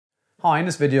Hi, in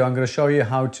this video I'm going to show you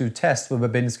how to test for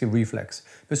Babinski reflex.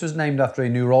 This was named after a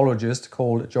neurologist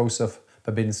called Joseph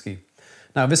Babinski.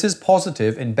 Now this is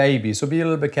positive in babies, so be a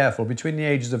little bit careful, between the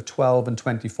ages of 12 and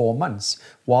 24 months.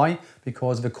 Why?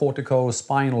 Because the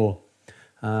corticospinal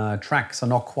tracts are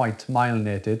not quite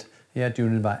myelinated yet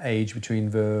during that age between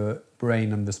the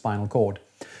brain and the spinal cord.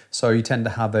 So you tend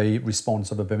to have a response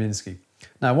of a Babinski.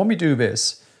 Now when we do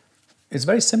this, it's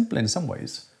very simple in some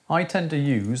ways. I tend to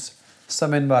use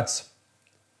something that's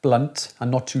blunt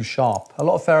and not too sharp. A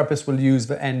lot of therapists will use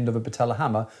the end of a patella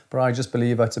hammer, but I just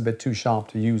believe that's a bit too sharp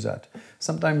to use that.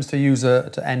 Sometimes to use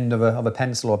the end of a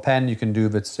pencil or pen, you can do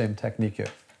the same technique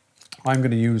here. I'm going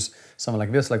to use something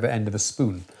like this, like the end of a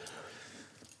spoon.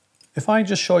 If I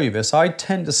just show you this, I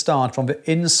tend to start from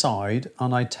the inside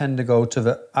and I tend to go to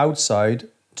the outside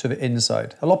to the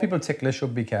inside. A lot of people are ticklish, so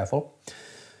be careful.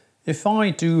 If I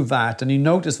do that and you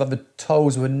notice that the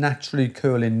toes were naturally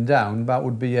curling down, that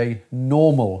would be a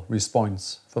normal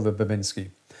response for the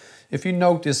Babinski. If you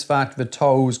notice that the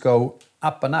toes go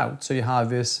up and out, so you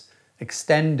have this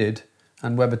extended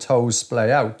and where the toes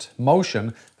splay out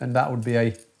motion, then that would be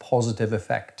a positive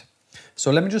effect. So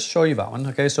let me just show you that one.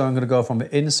 Okay, so I'm going to go from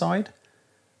the inside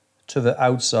to the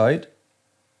outside.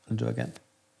 I'll do it again.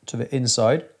 To the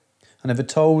inside. And if the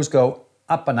toes go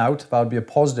up and out, that would be a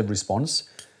positive response.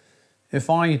 If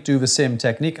I do the same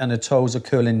technique and the toes are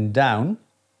curling down,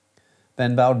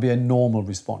 then that would be a normal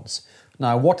response.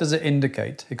 Now, what does it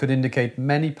indicate? It could indicate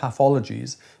many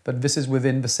pathologies, but this is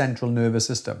within the central nervous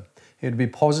system. It would be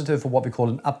positive for what we call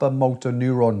an upper motor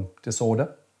neuron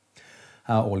disorder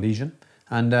or lesion.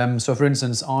 And so, for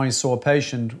instance, I saw a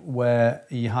patient where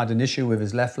he had an issue with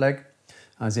his left leg,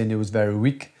 as in it was very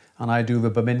weak, and I do the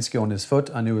Babinski on his foot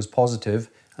and it was positive.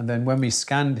 And then when we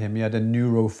scanned him, he had a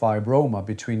neurofibroma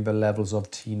between the levels of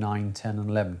T9, 10 and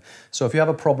 11. So if you have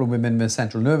a problem within the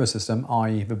central nervous system,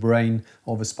 i.e. the brain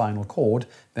or the spinal cord,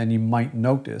 then you might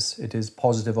notice it is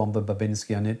positive on the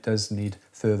Babinski and it does need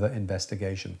further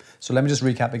investigation. So let me just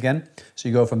recap again. So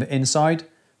you go from the inside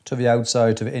to the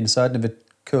outside to the inside, and if it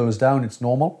curls down, it's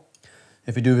normal.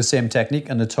 If you do the same technique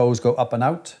and the toes go up and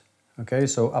out, okay,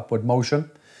 so upward motion,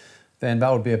 then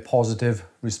that would be a positive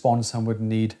response and would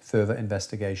need further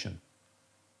investigation.